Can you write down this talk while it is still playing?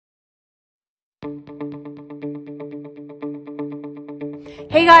Hey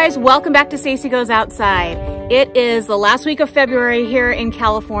guys, welcome back to Stacy Goes Outside. It is the last week of February here in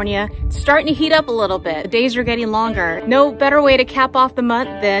California. It's starting to heat up a little bit. The days are getting longer. No better way to cap off the month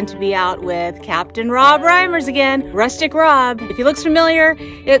than to be out with Captain Rob Reimers again, Rustic Rob. If he looks familiar,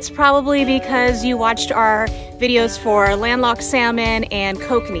 it's probably because you watched our videos for landlocked salmon and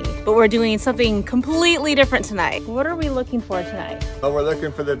kokanee, but we're doing something completely different tonight. What are we looking for tonight? Well, we're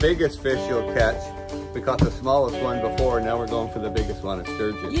looking for the biggest fish you'll catch. We caught the smallest one before, now we're going for the biggest one, it's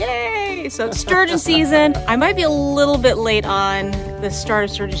sturgeon. Yay! So it's sturgeon season. I might be a little bit late on the start of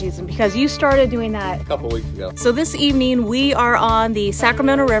sturgeon season because you started doing that a couple weeks ago. So this evening we are on the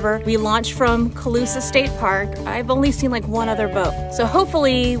Sacramento River. We launched from Calusa State Park. I've only seen like one other boat. So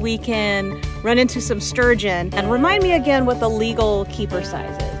hopefully we can run into some sturgeon. And remind me again what the legal keeper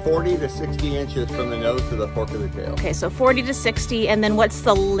size is. 40 to 60 inches from the nose to the fork of the tail. Okay, so 40 to 60, and then what's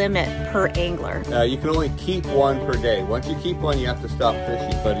the limit per angler? You can only keep one per day. Once you keep one, you have to stop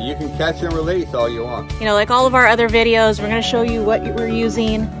fishing, but you can catch and release all you want. You know, like all of our other videos, we're gonna show you what we're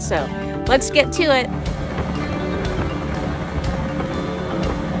using. So let's get to it.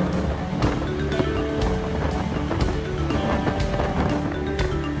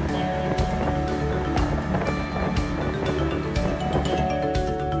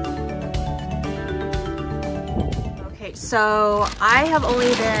 So I have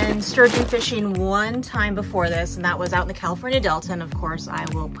only been sturgeon fishing one time before this, and that was out in the California Delta, and of course I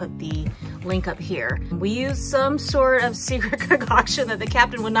will put the link up here. We used some sort of secret concoction that the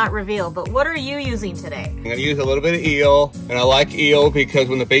captain would not reveal, but what are you using today? I'm gonna use a little bit of eel, and I like eel because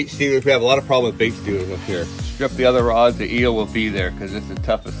when the bait stealers, we have a lot of problem with bait stealers up here. Strip the other rods, the eel will be there because it's the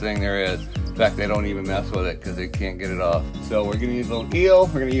toughest thing there is. In fact, they don't even mess with it because they can't get it off. So we're gonna use a little eel,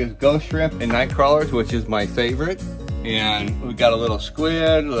 we're gonna use ghost shrimp and night crawlers, which is my favorite. And we got a little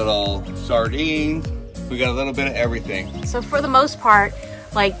squid, little sardines. We got a little bit of everything. So for the most part,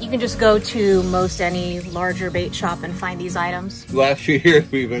 like you can just go to most any larger bait shop and find these items? The last few years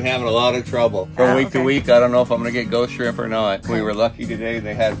we've been having a lot of trouble. From week to week, I don't know if I'm gonna get ghost shrimp or not. We were lucky today,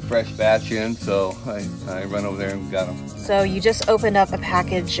 they had fresh batch in, so I run over there and got them. So you just opened up a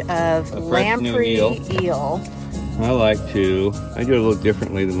package of lamprey eel. I do it a little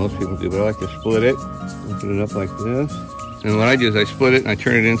differently than most people do, but I like to split it, open it up like this. And what I do is I split it and I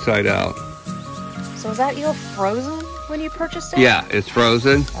turn it inside out. So is that eel frozen when you purchased it? Yeah, it's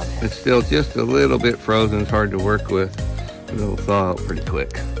frozen. Okay. It's still just a little bit frozen. It's hard to work with. It'll thaw out pretty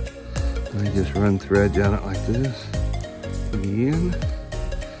quick. I just run thread down it like this to the end.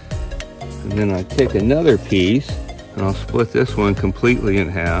 And then I take another piece and I'll split this one completely in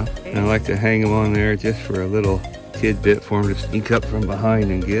half. And I like to hang them on there just for a little tidbit for them to sneak up from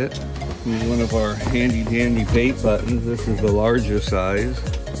behind and get. Here's one of our handy dandy bait buttons. This is the larger size.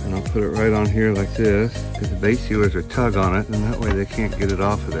 And I'll put it right on here like this because the bait sealers are tug on it, and that way they can't get it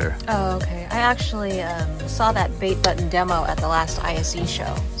off of there. Oh, okay. I actually saw that bait button demo at the last ISE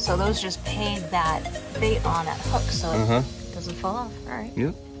show. So those just paid that bait on that hook so it doesn't fall off. All right.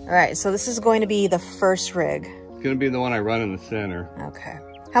 Yep. All right, so this is going to be the first rig. It's going to be the one I run in the center. Okay.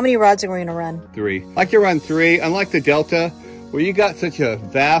 How many rods are we going to run? 3. I like to run 3. Unlike the Delta, where you got such a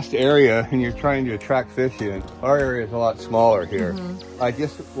vast area and you're trying to attract fish in, our area is a lot smaller here. I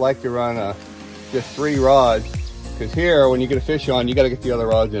just like to run just 3 rods, because here, when you get a fish on, you got to get the other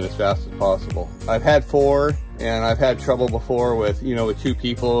rods in as fast as possible. I've had 4, and I've had trouble before with, with 2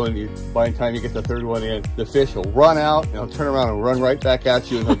 people, and by the time you get the 3rd one in, the fish will run out, and they'll turn around and run right back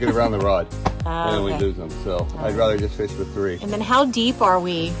at you, and they'll get around the rod. And then we lose them. So I'd rather just fish with 3. And then how deep are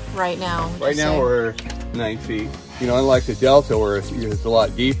we right now? Right now we're 9 feet. Unlike the Delta where it's a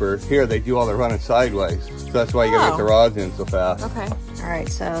lot deeper, here they do all the running sideways. So that's why you gotta get the rods in so fast. Okay. All right,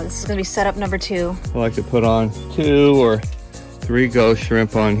 so this is gonna be setup number 2. I like to put on 2 or 3 ghost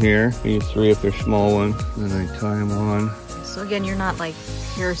shrimp on here. I use 3 if they're small ones. Then I tie them on. So again, you're not like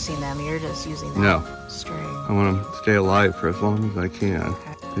piercing them, you're just using them. No. Straight. I want them to stay alive for as long as I can.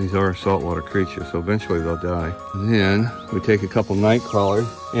 Okay. These are saltwater creatures, so eventually they'll die. And then we take a couple night crawlers.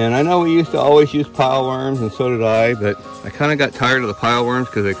 And I know we used to always use pile worms, and so did I, but I kind of got tired of the pile worms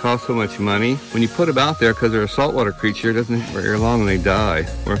because they cost so much money. When you put them out there, because they're a saltwater creature, it doesn't take very long and they die.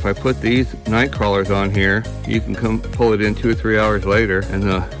 Or if I put these night crawlers on here, you can come pull it in 2 or 3 hours later, and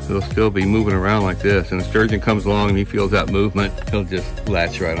it'll still be moving around like this. And a sturgeon comes along and he feels that movement, he'll just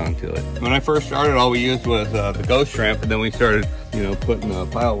latch right onto it. When I first started, all we used was the ghost shrimp, and then we started putting the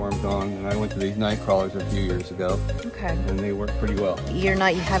pile worms on, and I went to these night crawlers a few years ago. Okay. And they work pretty well. You're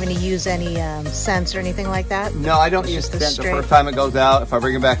not having to use any scents or anything like that? No, I don't use scent the first time it goes out. If I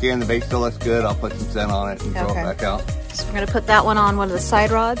bring it back in, the bait still looks good, I'll put some scent on it and throw it back out. So we're gonna put that one on one of the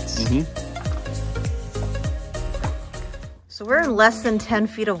side rods. So we're in less than 10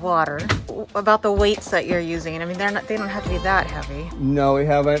 feet of water. About the weights that you're using, I mean, they don't have to be that heavy. No, we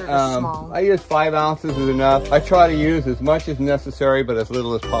haven't. Small. I use 5 ounces is enough. I try to use as much as necessary, but as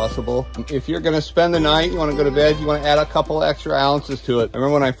little as possible. If you're gonna spend the night, you wanna go to bed, you wanna add a couple extra ounces to it. I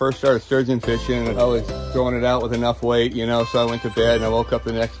remember when I first started sturgeon fishing, I was throwing it out with enough weight, you know, so I went to bed and I woke up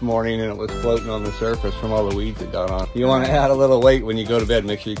the next morning and it was floating on the surface from all the weeds it got on. You wanna add a little weight when you go to bed,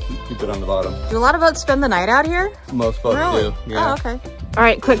 make sure you keep it on the bottom. Do a lot of boats spend the night out here? Most boats do, yeah. Oh, okay. All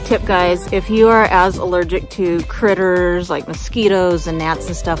right, quick tip, guys. If you are as allergic to critters like mosquitoes and gnats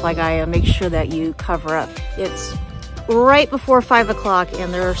and stuff like I am, make sure that you cover up. It's right before 5 o'clock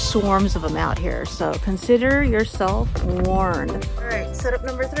and there are swarms of them out here. So consider yourself warned. All right, setup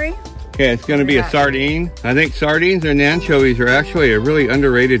number 3. Okay, it's gonna be a sardine. I think sardines and anchovies are actually a really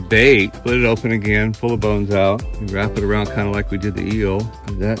underrated bait. Split it open again, pull the bones out, and wrap it around kind of like we did the eel.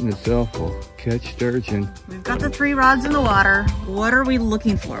 That in itself will catch sturgeon. We've got the 3 rods in the water. What are we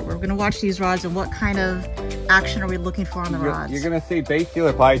looking for? We're gonna watch these rods and what kind of action are we looking for on the rods? You're gonna see bait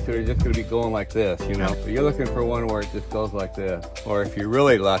dealer bites that are just gonna be going like this, you know? But you're looking for one where it just goes like this. Or if you're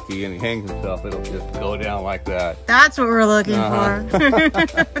really lucky and he hangs himself, it'll just go down like that. That's what we're looking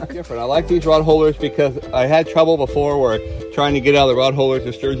for. Different. I like these rod holders because I had trouble before where trying to get out of the rod holders,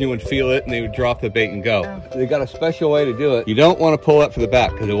 the sturgeon would feel it and they would drop the bait and go. Oh. They got a special way to do it. You don't want to pull up for the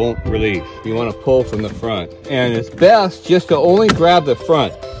back because it won't release. You want to pull from the front. And it's best just to only grab the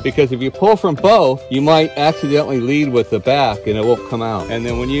front, because if you pull from both, you might accidentally lead with the back and it won't come out. And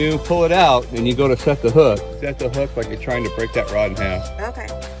then when you pull it out and you go to set the hook like you're trying to break that rod in half. Okay.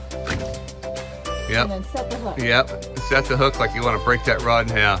 Yep. And then set the hook. Yep. Set the hook like you want to break that rod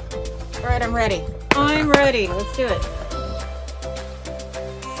in half. All right, I'm ready. I'm ready. Let's do it.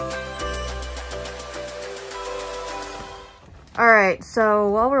 All right, so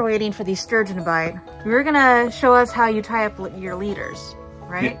while we're waiting for these sturgeon to bite, you're gonna show us how you tie up your leaders,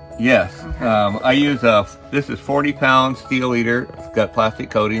 right? Yes. Okay. I use this is 40-pound steel leader. It's got plastic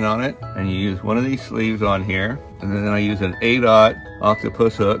coating on it, and you use one of these sleeves on here, and then I use an 8/0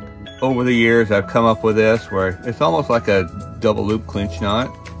 octopus hook. Over the years, I've come up with this where it's almost like a double loop clinch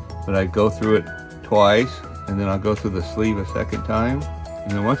knot, but I go through it twice, and then I'll go through the sleeve a second time.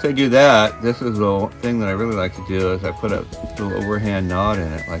 And then once I do that, this is the thing that I really like to do is I put a little overhand knot in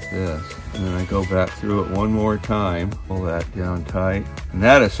it like this. And then I go back through it one more time, pull that down tight. And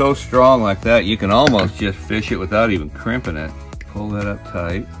that is so strong like that, you can almost just fish it without even crimping it. Pull that up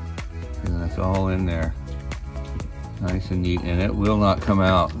tight, and that's all in there. Nice and neat, and it will not come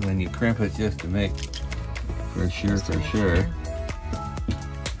out. And then you crimp it just to make for sure.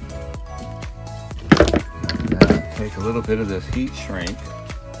 Take a little bit of this heat shrink.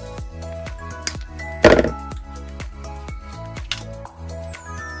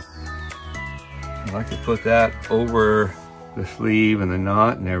 I like to put that over the sleeve and the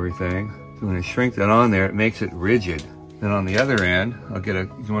knot and everything. So when I shrink that on there, it makes it rigid. Then on the other end,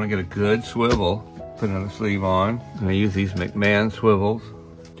 you want to get a good swivel. Put another sleeve on. And I use these McMahon swivels.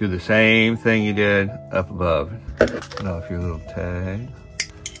 Do the same thing you did up above. Put off your little tag.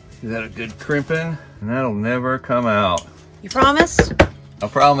 Give that a good crimping, and that'll never come out. You promise? I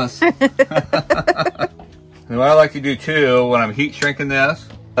promise. And what I like to do too, when I'm heat shrinking this,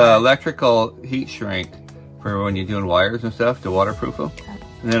 electrical heat shrink for when you're doing wires and stuff to waterproof them.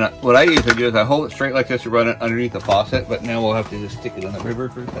 And then what I usually do is I hold it straight like this to run it underneath the faucet, but now we'll have to just stick it on the river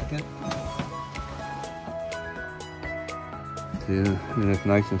for a second. And it's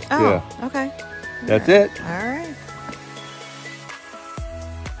nice and stiff. Oh, okay. That's it. All right.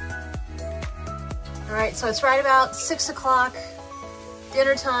 All right, so it's right about 6 o'clock,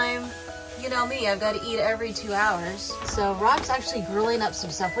 dinner time. You know me, I've got to eat every 2 hours. So Rob's actually grilling up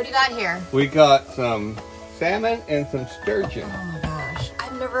some stuff. What do you got here? We got some salmon and some sturgeon. Oh my gosh,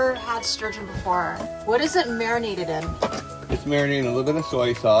 I've never had sturgeon before. What is it marinated in? It's marinated in a little bit of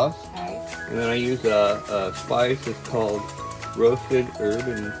soy sauce. Okay. And then I use a spice that's called roasted herb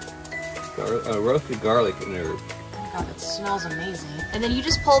and roasted garlic and herb. Oh my god, it smells amazing. And then you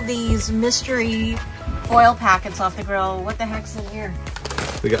just pulled these mystery foil packets off the grill. What the heck's in here?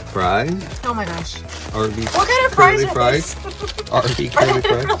 We got fries. Oh my gosh. Arby's. What kind of fries are fries? Arby's curly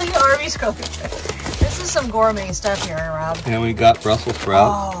fries. Really Arby's curly fries. This is some gourmet stuff here, Rob. And we got Brussels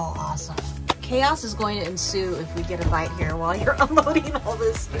sprouts. Oh, awesome. Chaos is going to ensue if we get a bite here while you're unloading all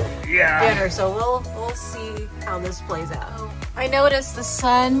this dinner. So we'll see how this plays out. I noticed the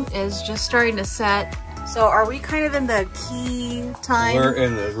sun is just starting to set. So are we kind of in the key time? We're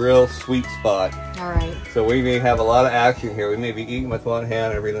in the real sweet spot. All right. So we may have a lot of action here. We may be eating with one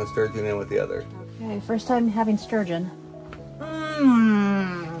hand and reeling sturgeon in with the other. Okay, first time having sturgeon.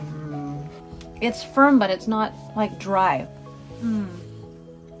 It's firm, but it's not like dry.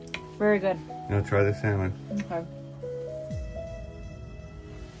 Very good. Now try the salmon. Okay.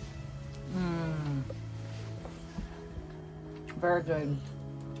 Very good.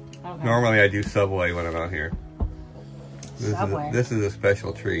 Okay. Normally I do Subway when I'm out here. Subway? This is a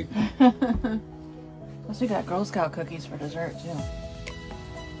special treat. Plus we got Girl Scout cookies for dessert too.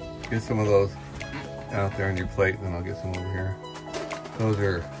 Get some of those out there on your plate and then I'll get some over here. Those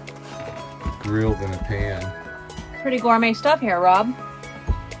are grilled in a pan. Pretty gourmet stuff here, Rob.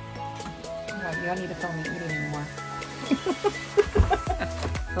 You don't need to film me eating anymore.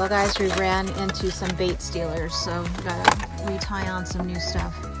 Well guys, we ran into some bait stealers, so we gotta retie on some new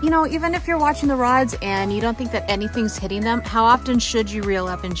stuff. You know, even if you're watching the rods and you don't think that anything's hitting them, how often should you reel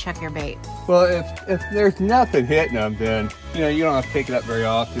up and check your bait? Well, if there's nothing hitting them, then you don't have to take it up very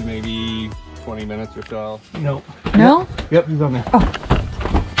often, maybe 20 minutes or so. Nope. No? Yep, he's on there. Oh.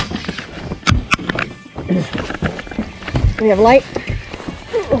 We have light.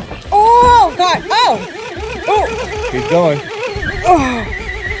 Oh God! Oh! Oh! Keep going. Oh!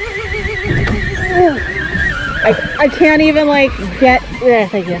 I can't even like get there.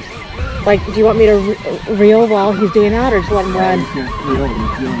 Thank you. Like, do you want me to reel while he's doing that, or just let him run?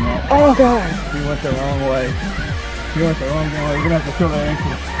 Oh God! He went the wrong way. He went the wrong way. We're gonna have to throw that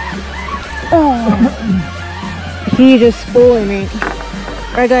ankle. Oh! He just fooling me.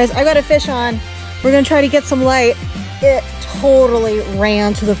 All right, guys, I got a fish on. We're gonna try to get some light. It totally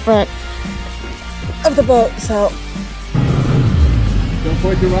ran to the front of the boat, so. Don't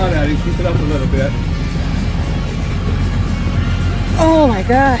point your rod at him, keep it up a little bit. Oh my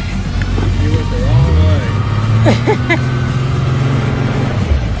God. He went the wrong way.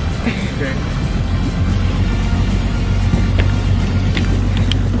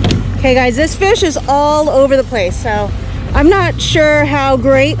 Okay guys, this fish is all over the place, so I'm not sure how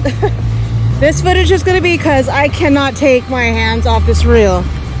great this footage is going to be because I cannot take my hands off this reel.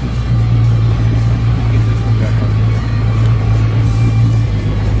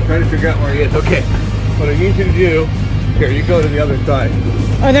 Try to figure out where he is. Okay, what I need you to do, here, you go to the other side.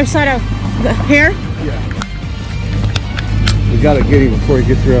 Other side of here? Yeah. We gotta get him before he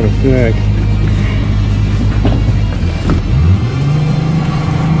gets around a snag.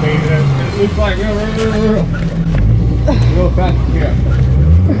 Hey, look like real fast as you can.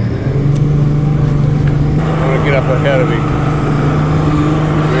 I'm gonna get up ahead of him.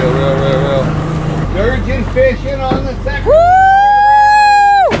 Real. Sturgeon fishing on the Sacramento.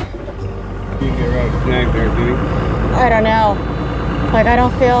 You get around a snag there, did he? I don't know. Like, I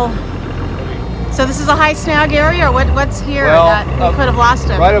don't feel. So this is a high snag area, or what's here that we could have lost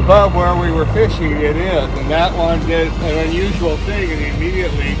him? Right above where we were fishing, it is. And that one did an unusual thing and he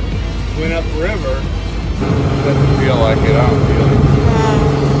immediately went upriver. Doesn't feel like it, I don't feel it.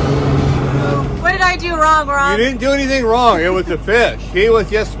 What did I do wrong, Rob? You didn't do anything wrong. It was a fish. He was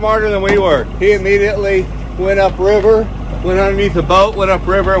just smarter than we were. He immediately went upriver, went underneath the boat, went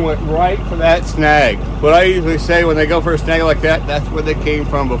upriver, and went right for that snag. What I usually say when they go for a snag like that, that's where they came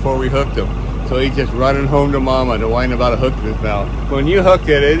from before we hooked them. So he's just running home to mama to whine about a hook in his mouth. When you hooked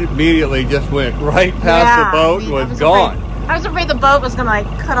it, it immediately just went right past the boat and was gone. I was afraid the boat was gonna like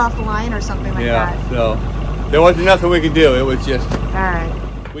cut off the line or something like that. Yeah, so there wasn't nothing we could do. It was just... All right.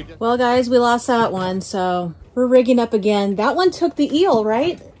 Well, guys, we lost that one, so we're rigging up again. That one took the eel,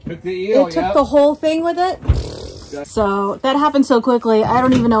 right? Took the eel, It took the whole thing with it? So that happened so quickly. I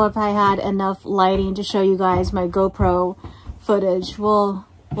don't even know if I had enough lighting to show you guys my GoPro footage. We'll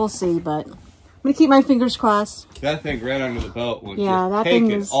see, but I'm gonna keep my fingers crossed. That thing ran under the boat was that taken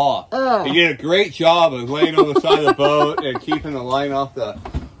thing was off. He did a great job of laying on the side of the boat and keeping the line off the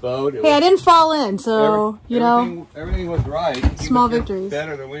boat. Hey, I didn't fall in, so everything was right. Small victories.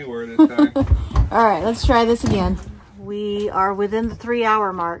 Better than we were this time. All right, let's try this again. We are within the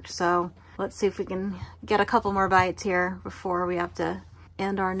 3-hour mark, so let's see if we can get a couple more bites here before we have to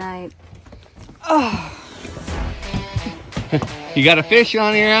end our night. Oh. You got a fish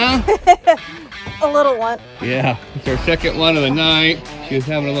on here, huh? A little one. Yeah, it's our second one of the night. She was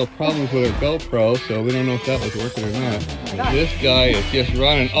having a little problems with her GoPro, so we don't know if that was working or not. But this guy is just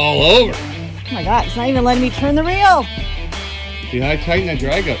running all over. Oh my God, it's not even letting me turn the reel. See, I tightened the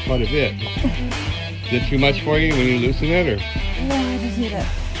drag up quite a bit. Is it too much for you when you loosen it, or? No, I just need it.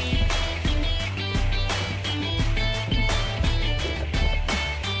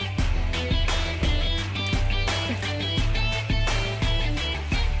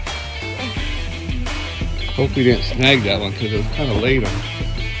 Hope we didn't snag that one because it was kind of late on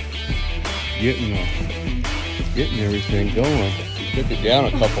getting everything going. We took it down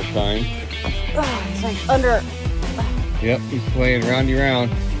a couple times. Oh, it's like under. Yep, he's playing roundy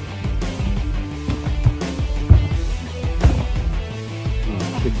round.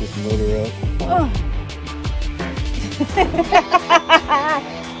 Pick this motor up. Oh.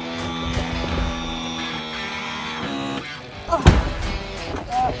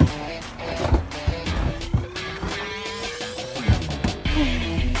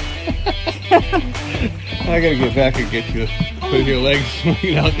 I gotta get back and get you with your legs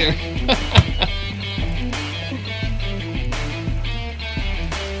swinging out there.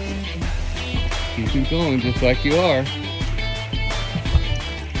 Keep it going just like you are.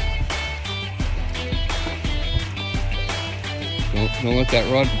 Don't let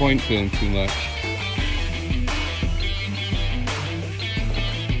that rod point to him too much.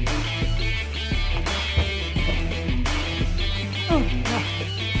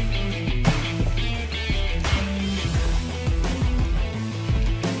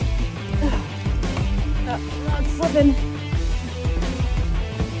 Rod's slipping.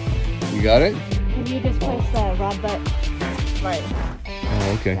 You got it? Can you just place the rod butt right?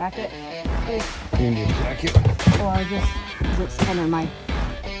 Oh, okay. Jack it. In your jacket. Or just, it's under my...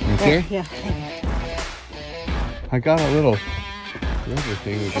 Right there? Yeah. I got a little rubber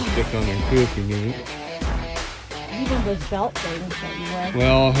thing we can stick on there too if you need it. Even those belt things that you wear.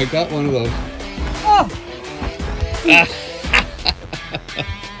 Well, I got one of those. Oh! You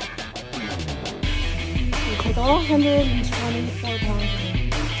take all 124 pounds.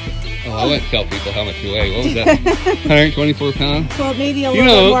 Oh, I wouldn't tell people how much you weigh. What was that? 124 pounds? Well, maybe a little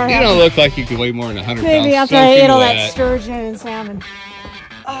bit more. You don't look like you could weigh more than 100 pounds. Maybe after I ate all that sturgeon and salmon.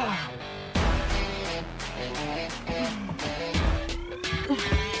 Oh.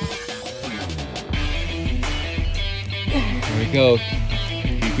 There we go.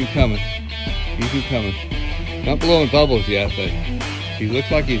 Keep him coming. Keep him coming. Not blowing bubbles yet, but he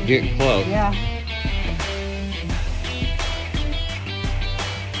looks like he's getting close. Yeah.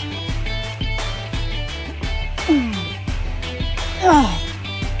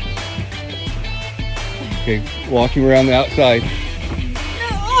 Okay, walking around the outside.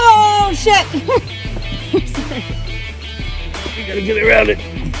 Oh, shit! Sorry. You gotta get around it.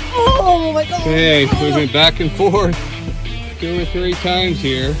 Oh my god. Okay, we've been back and forth 2 or 3 times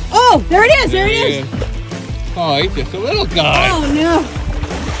here. Oh, there it is, there it is. Oh, he's just a little guy. Oh no.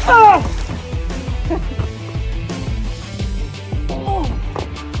 Oh.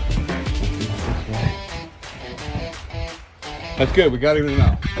 That's good, we got him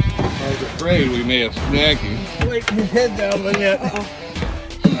now. I was afraid we may have snagged him. Wait, his head down the net.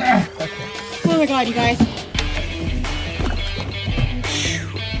 Oh my god, you guys.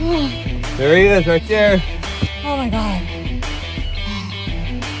 There he is, right there. Oh my god.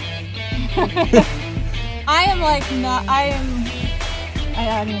 I am like not, I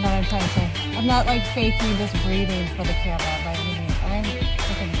don't even know what I'm trying to say. I'm not like faking this breathing for the camera by any means. I'm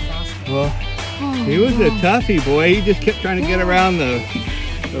freaking exhausted. Well, he was a toughie, boy. He just kept trying to get around the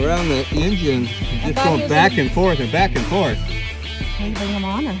engine, just going back and forth and back and forth. Can you bring him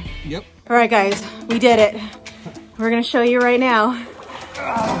on? Or? Yep. All right, guys, we did it. We're gonna show you right now.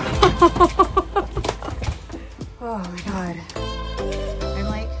 Oh my god. I'm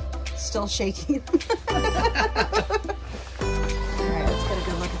like still shaking. Alright, let's get a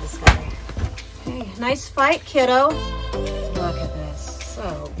good look at this guy. Hey, nice fight, kiddo. Look at this.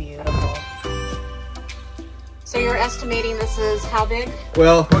 So beautiful. So you're estimating this is how big?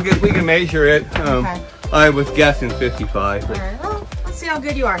 Well, we can measure it. Okay. I was guessing 55. All right, well, let's see how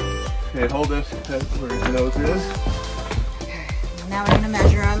good you are. Okay, hold this. That's where his nose is. Okay, now we're gonna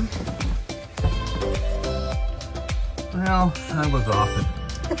measure him. Well, I was off it.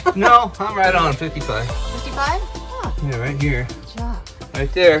 No, I'm right on 55. 55? Oh, Yeah, right here. good job.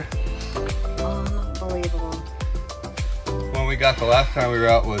 Right there. Unbelievable. When we got the last time we were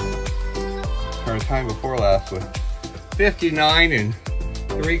out was, or the time before last was 59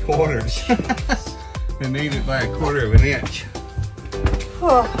 3/4. They made it by 1/4 of an inch.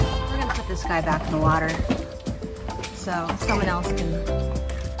 Oh, we're gonna put this guy back in the water so someone else can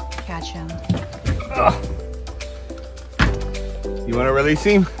catch him. Ugh. You want to release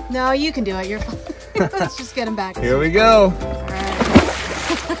him? No, you can do it. You're fine. Let's just get him back. Here we go. All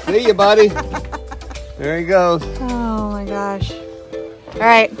right. See you, buddy. There he goes. Oh my gosh. All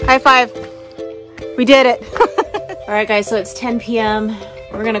right, high five. We did it. All right, guys, so it's 10 p.m.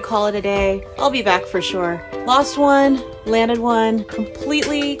 We're gonna call it a day. I'll be back for sure. Lost one, landed one,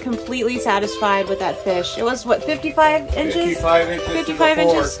 completely satisfied with that fish. It was what, 55 inches? 55 inches. 55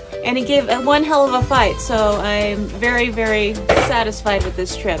 inches. And he gave one hell of a fight. So I'm very satisfied with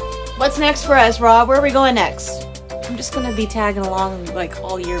this trip. What's next for us, Rob? Where are we going next? I'm just gonna be tagging along like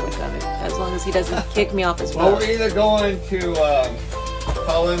all year with him, as long as he doesn't kick me off his boat. Well, we're either going to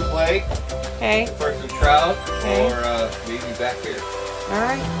Collins Lake, Okay. for some trout, Okay. or maybe back here. All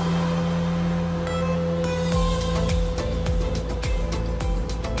right.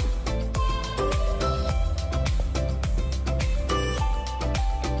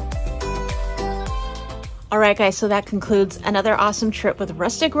 All right, guys, so that concludes another awesome trip with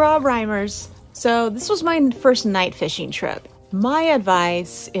Rustic Rob Reimers. So this was my first night fishing trip. My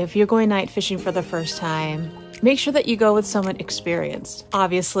advice, if you're going night fishing for the first time, make sure that you go with someone experienced.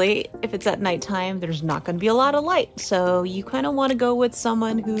 Obviously, if it's at nighttime, there's not going to be a lot of light. So you kind of want to go with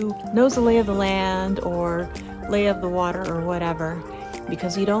someone who knows the lay of the land or lay of the water or whatever,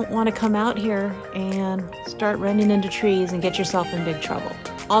 because you don't want to come out here and start running into trees and get yourself in big trouble.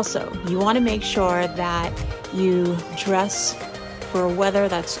 Also, you want to make sure that you dress for weather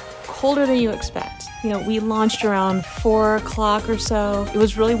that's colder than you expect. You know, we launched around 4 o'clock or so. It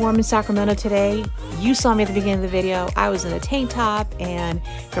was really warm in Sacramento today. You saw me at the beginning of the video. I was in a tank top and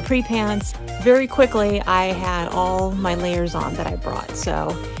capri pants. Very quickly, I had all my layers on that I brought.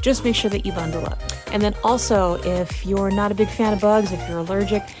 So just make sure that you bundle up. And then also, if you're not a big fan of bugs, if you're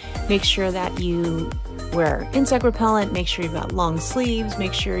allergic, make sure that you wear insect repellent, make sure you've got long sleeves,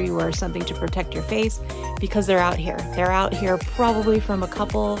 make sure you wear something to protect your face, because they're out here. They're out here probably from a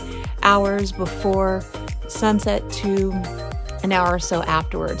couple hours before sunset to an hour or so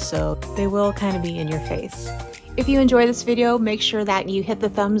afterwards, so they will kind of be in your face. If you enjoy this video, make sure that you hit the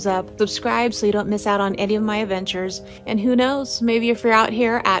thumbs up, subscribe so you don't miss out on any of my adventures, and who knows, maybe if you're out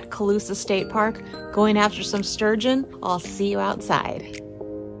here at Calusa State Park going after some sturgeon, I'll see you outside.